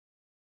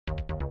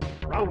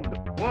Round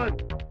one,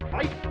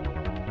 fight!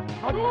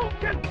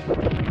 Hadouken!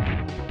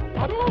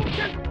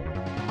 Hadouken!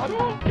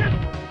 Hadouken!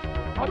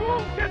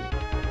 Hadouken!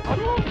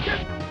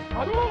 Hadouken!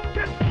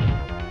 Hadouken!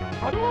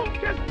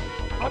 Hadouken!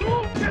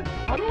 Hadouken!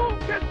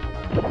 Hadouken!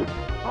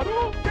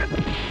 Hadouken!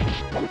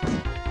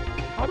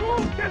 Hadouken!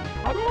 Hadouken!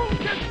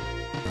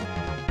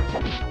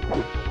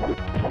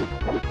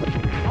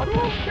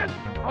 Hadouken!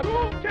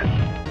 Hadouken!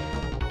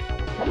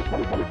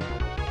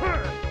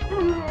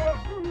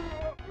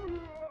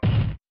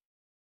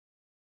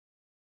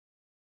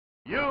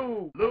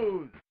 You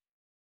lose.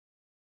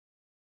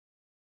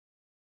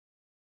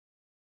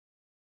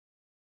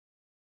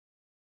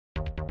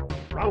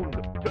 Round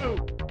two,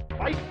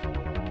 fight!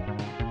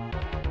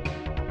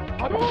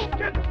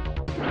 Hadouken!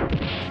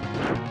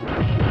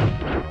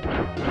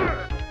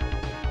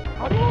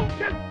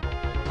 Hadouken!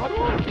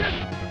 Hadouken!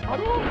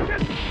 Hadouken!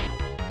 Hadouken!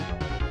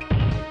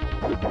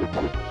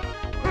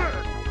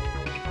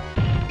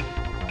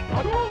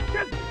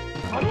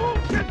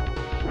 Hadouken!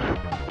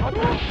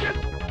 Hadouken!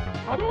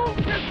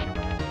 Hadouken!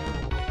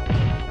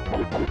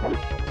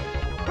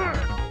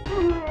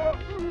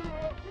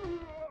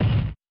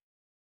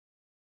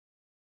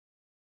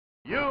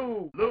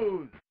 You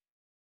lose.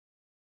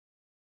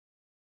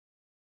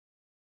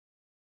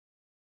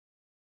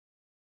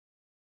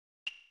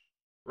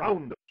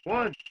 Round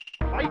one,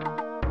 fight!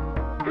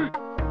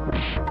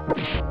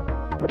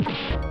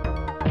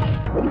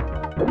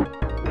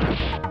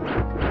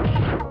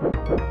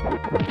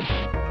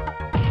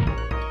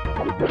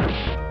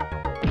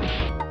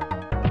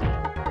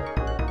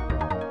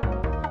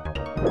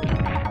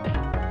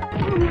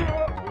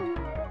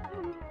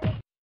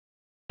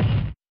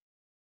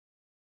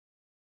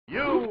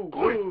 You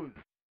lose.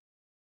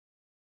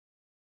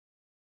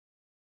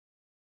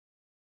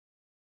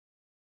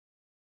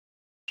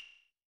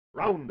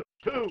 Round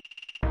two,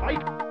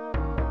 fight!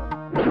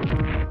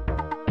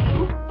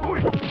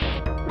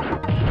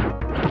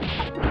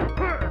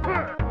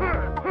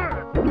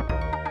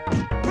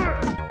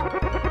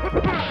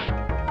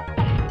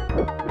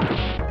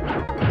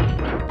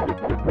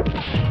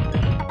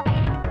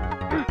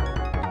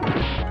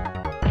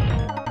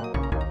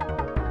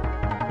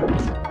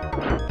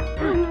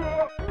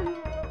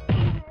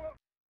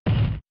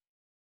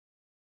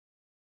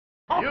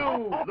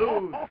 You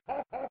lose.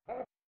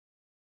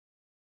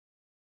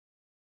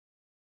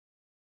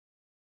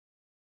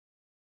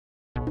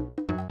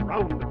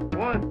 Round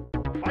one,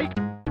 fight!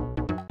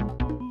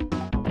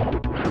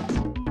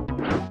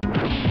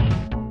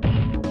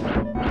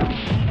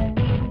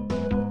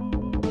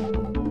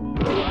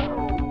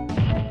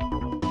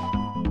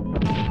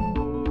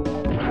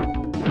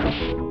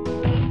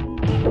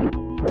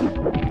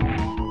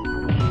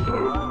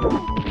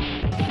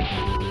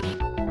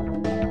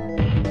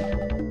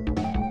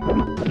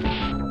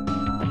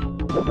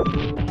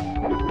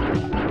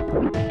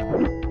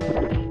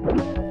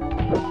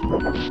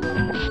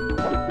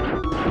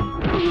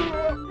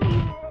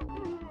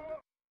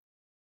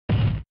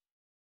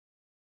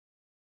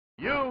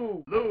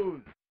 You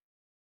lose.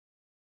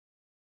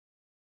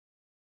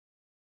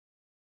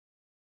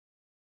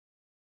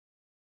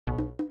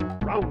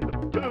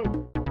 Round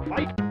two,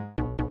 fight!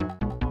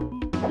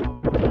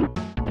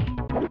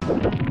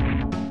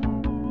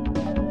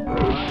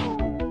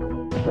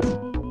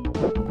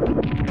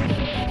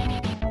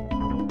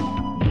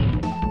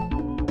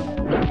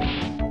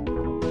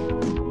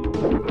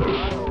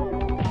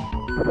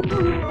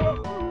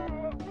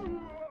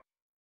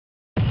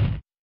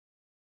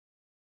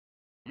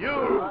 You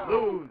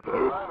lose.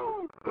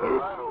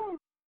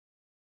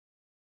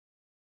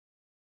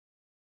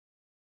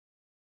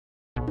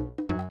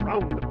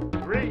 Round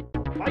three,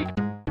 fight!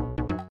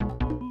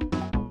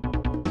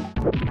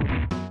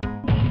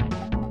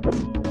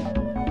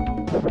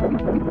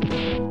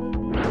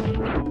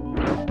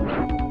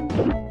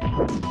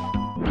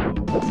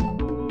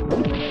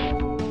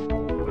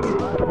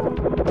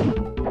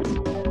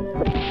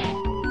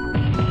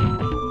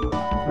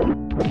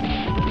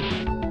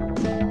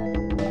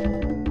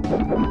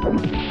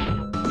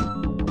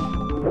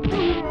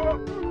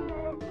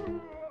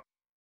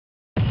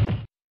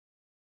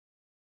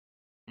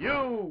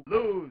 You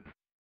lose.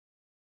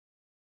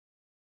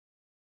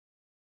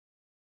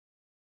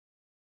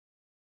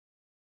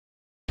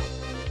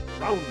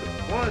 Round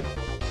one,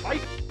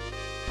 fight!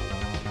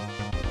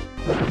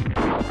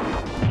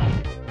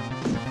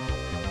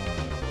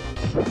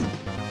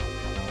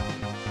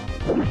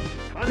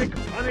 Sonic,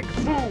 sonic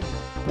boom!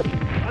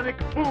 Sonic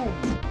boom!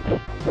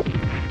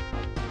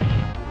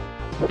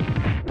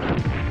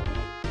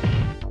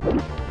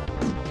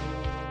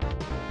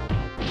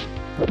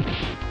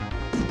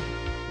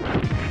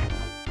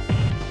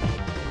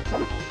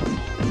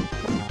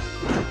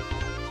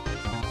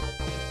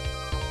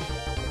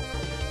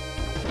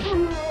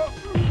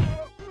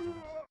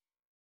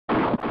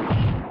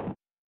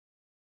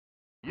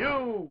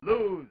 You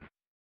lose.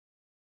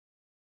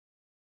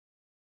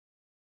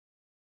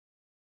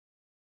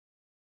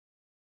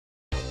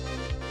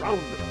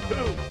 Round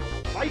two,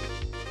 fight!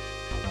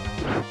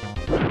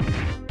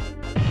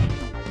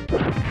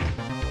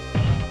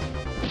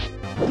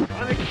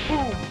 Sonic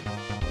boom!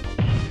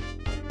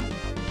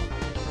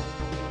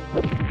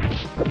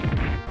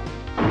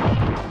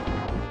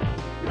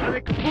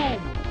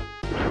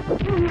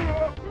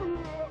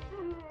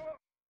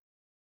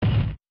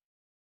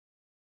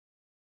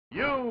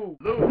 You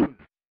lose.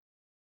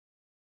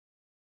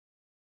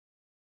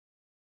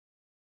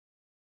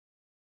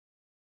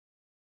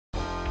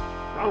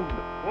 Round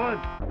one.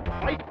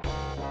 Fight.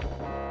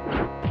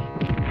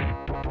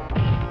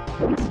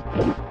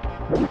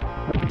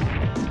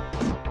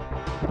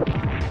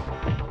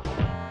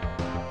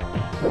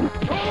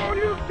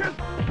 Hadouken!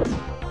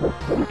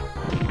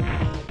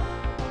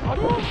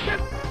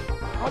 Hadouken!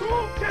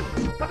 Hadouken!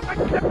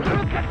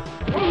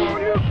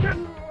 Hadouken!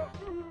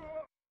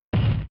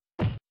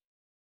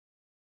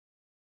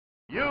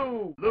 You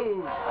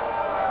lose.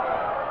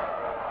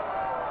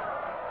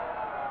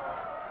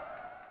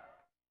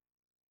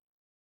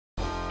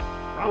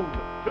 Round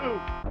two.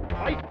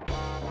 Fight.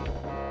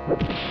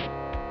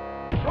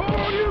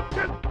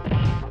 Hadouken!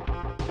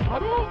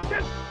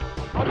 Hadouken!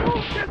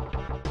 Hadouken!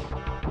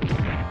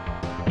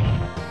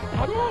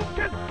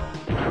 Hadouken!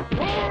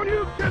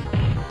 Hadouken!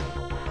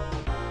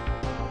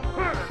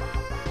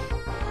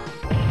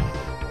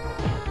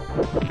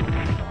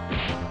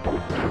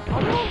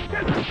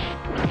 Hadouken!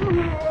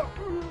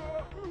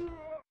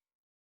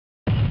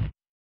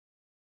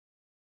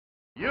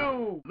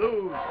 You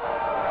lose.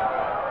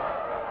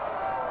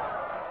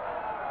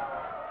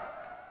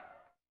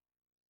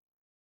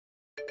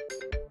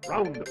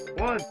 Round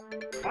one.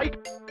 Fight.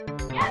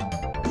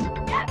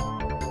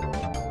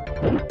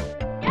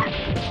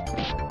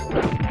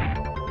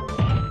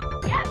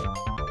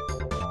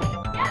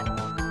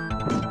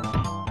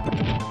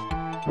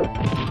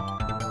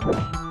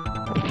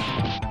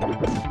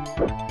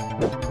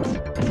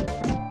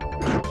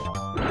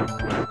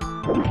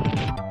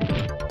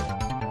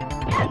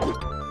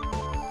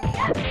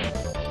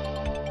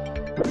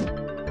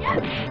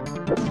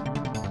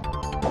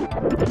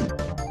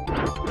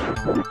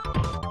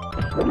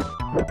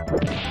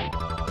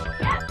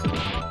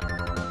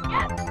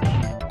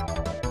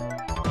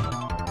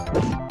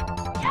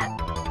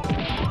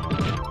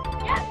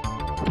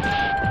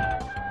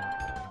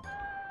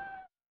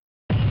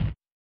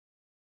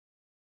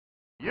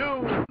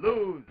 You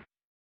lose.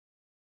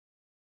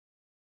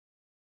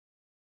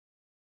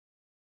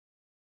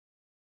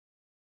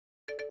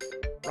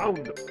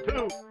 Round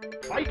two.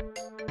 Fight.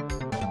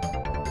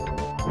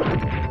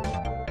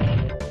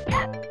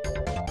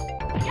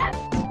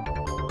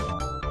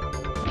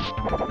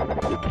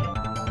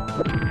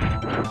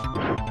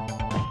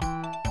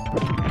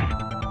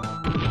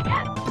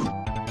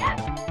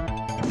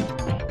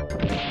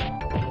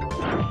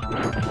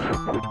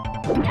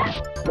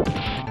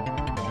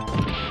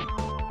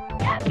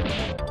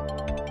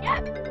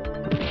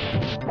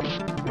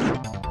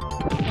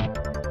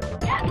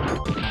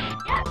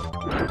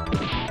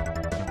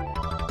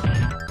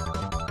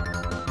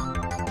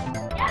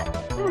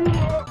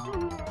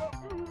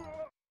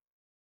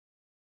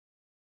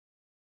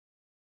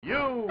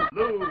 You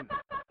lose.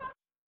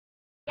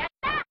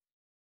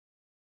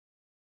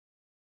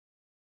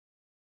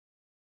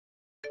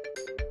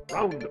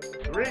 Round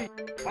three.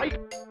 Fight.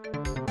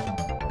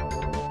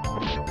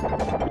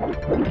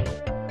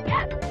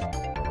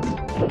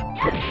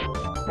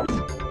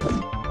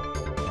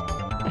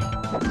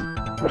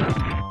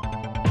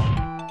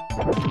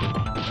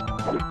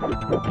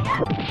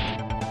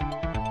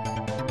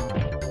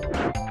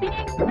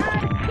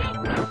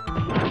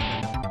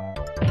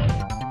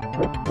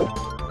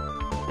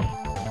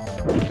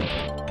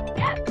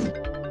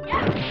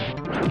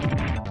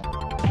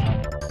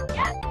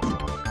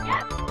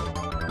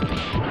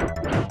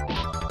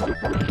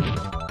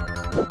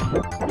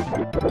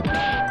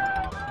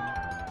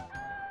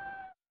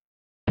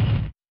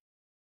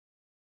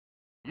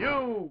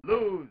 You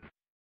lose.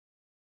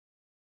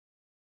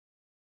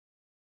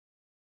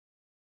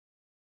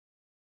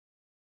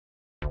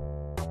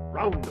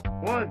 Round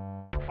one.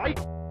 Fight.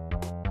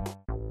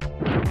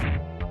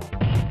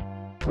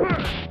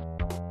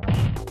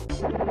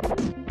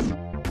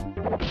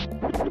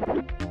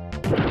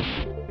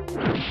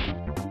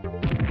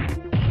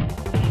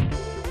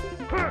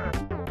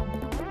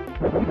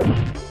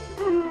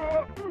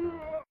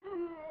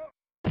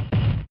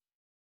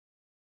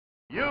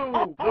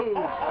 You lose.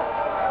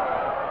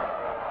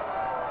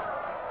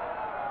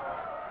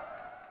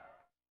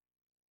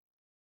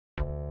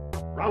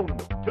 Round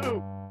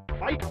two.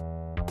 Fight.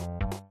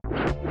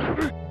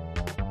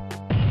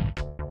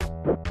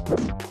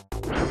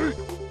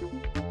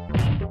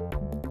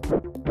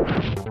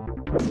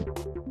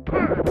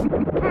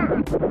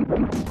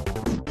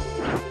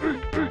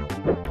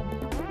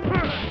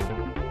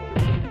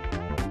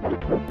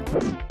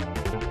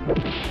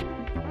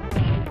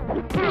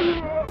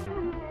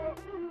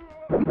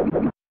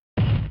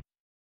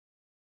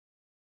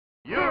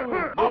 You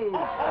lose.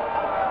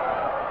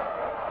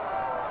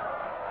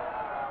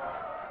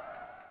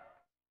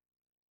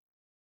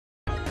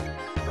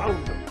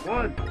 Round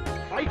one.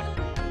 Fight.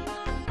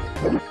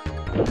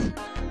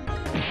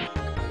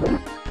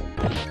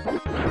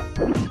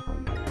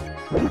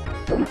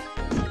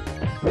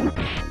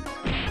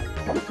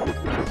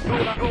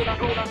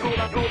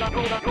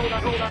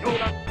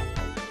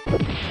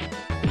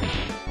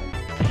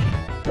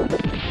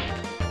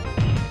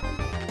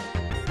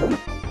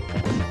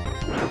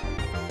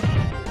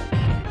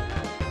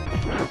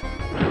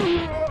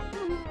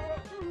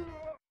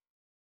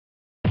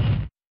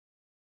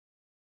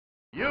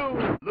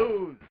 You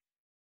lose.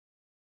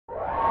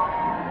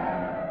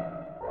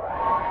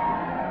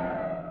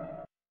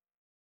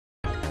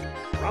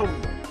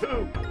 Round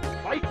 2,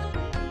 fight!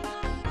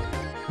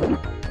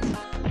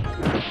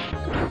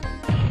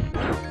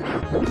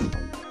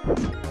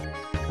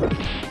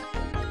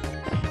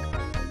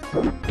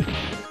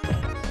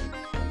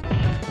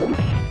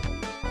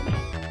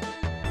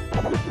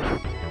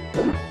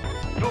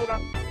 Yoga!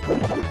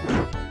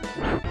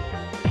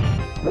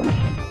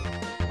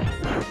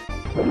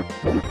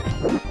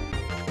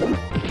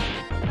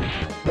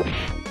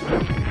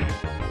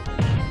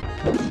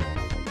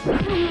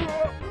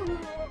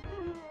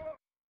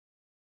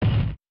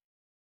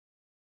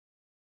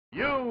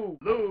 You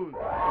lose.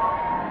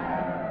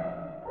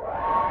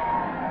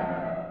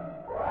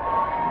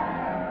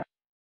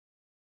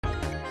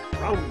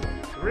 Round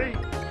 3,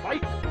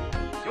 fight!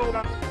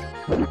 Yoga!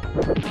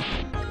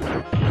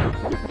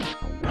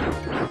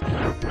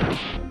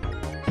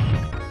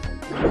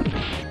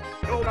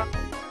 Yoga!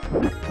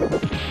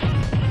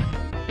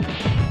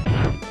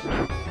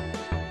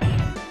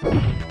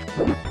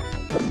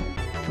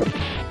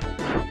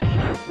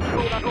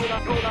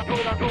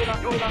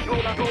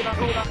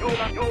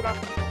 Yoga!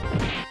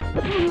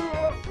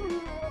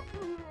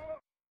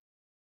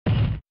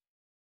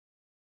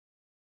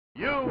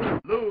 You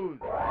lose.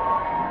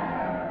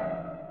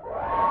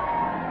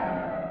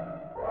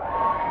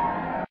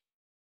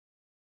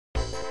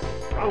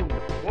 Round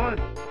 1,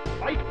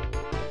 fight!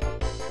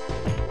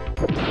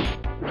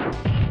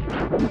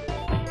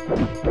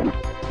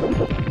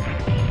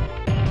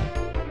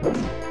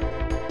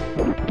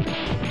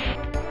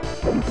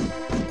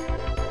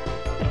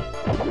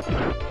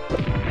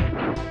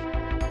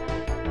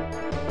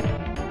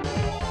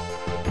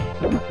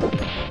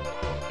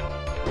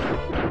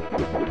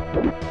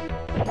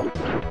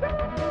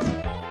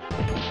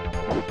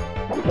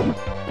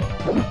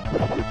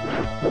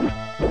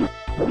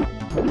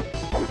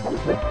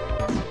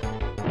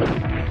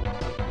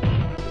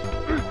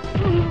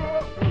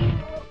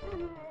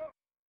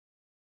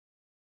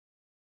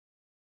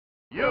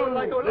 You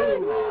lose.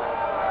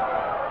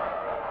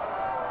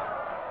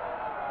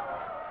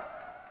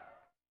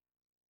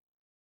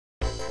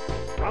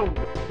 Round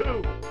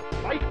 2,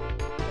 fight!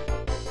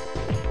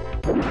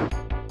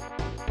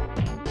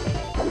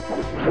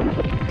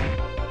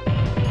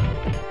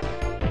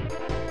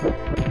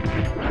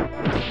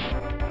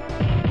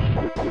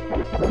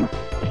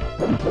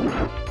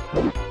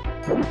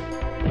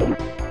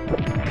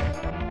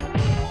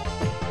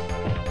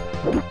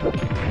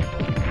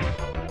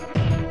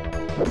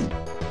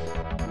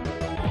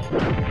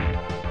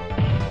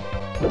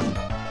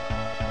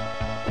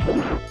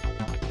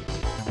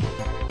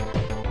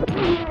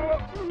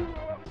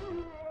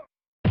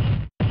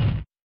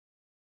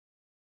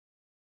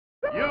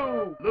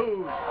 You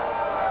lose.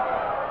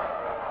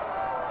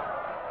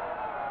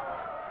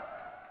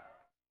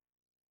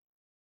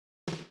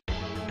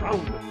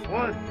 Round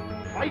 1,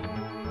 fight!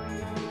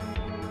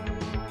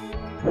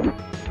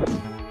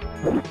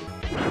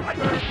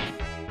 Tiger!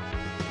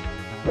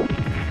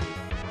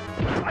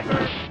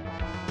 Tiger!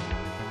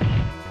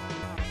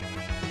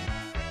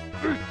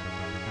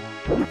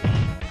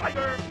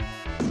 Tiger!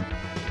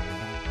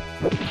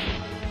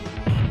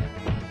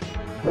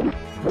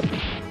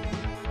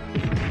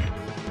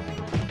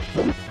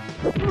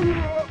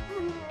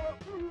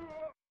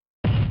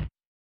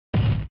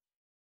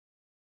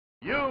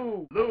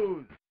 You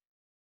lose.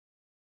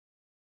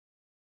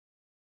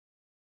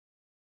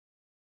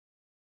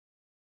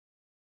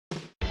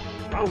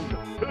 Round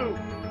 2,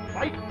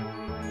 fight!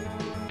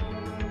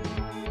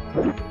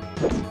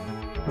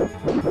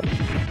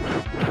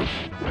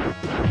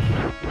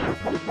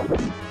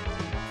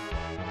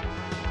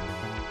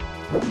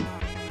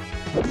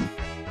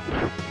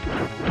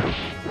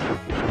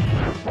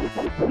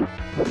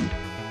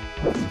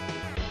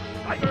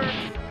 Tiger!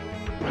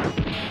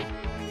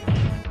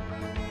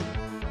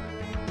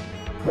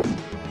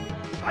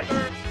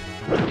 Tiger!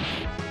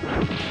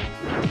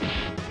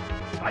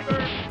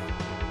 Tiger!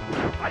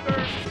 Tiger!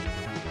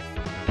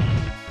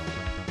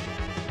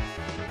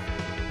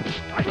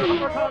 Tiger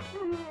uppercut!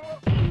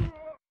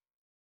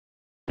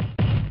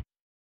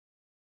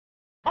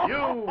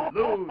 You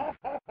lose!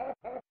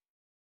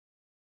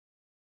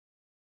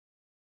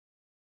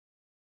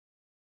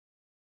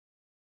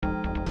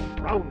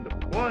 Round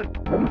 1,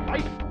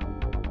 fight!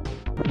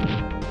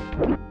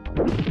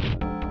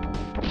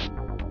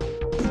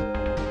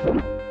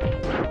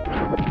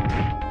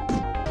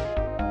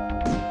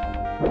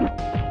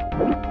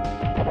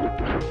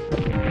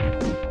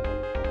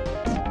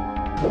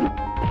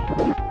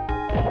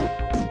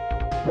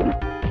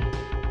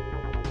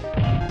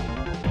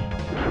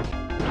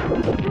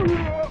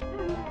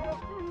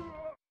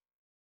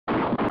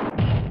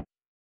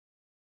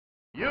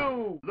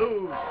 You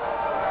lose.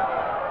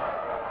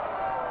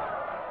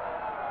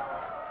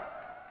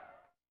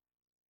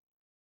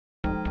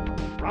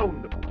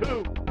 Round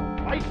 2,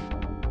 fight!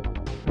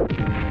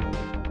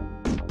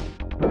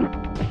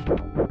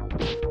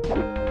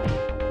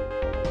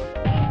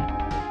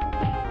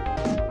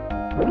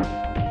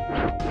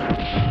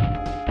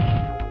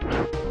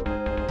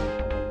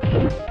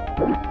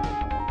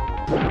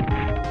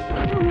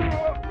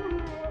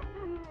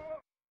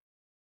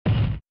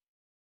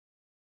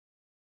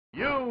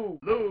 You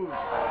lose.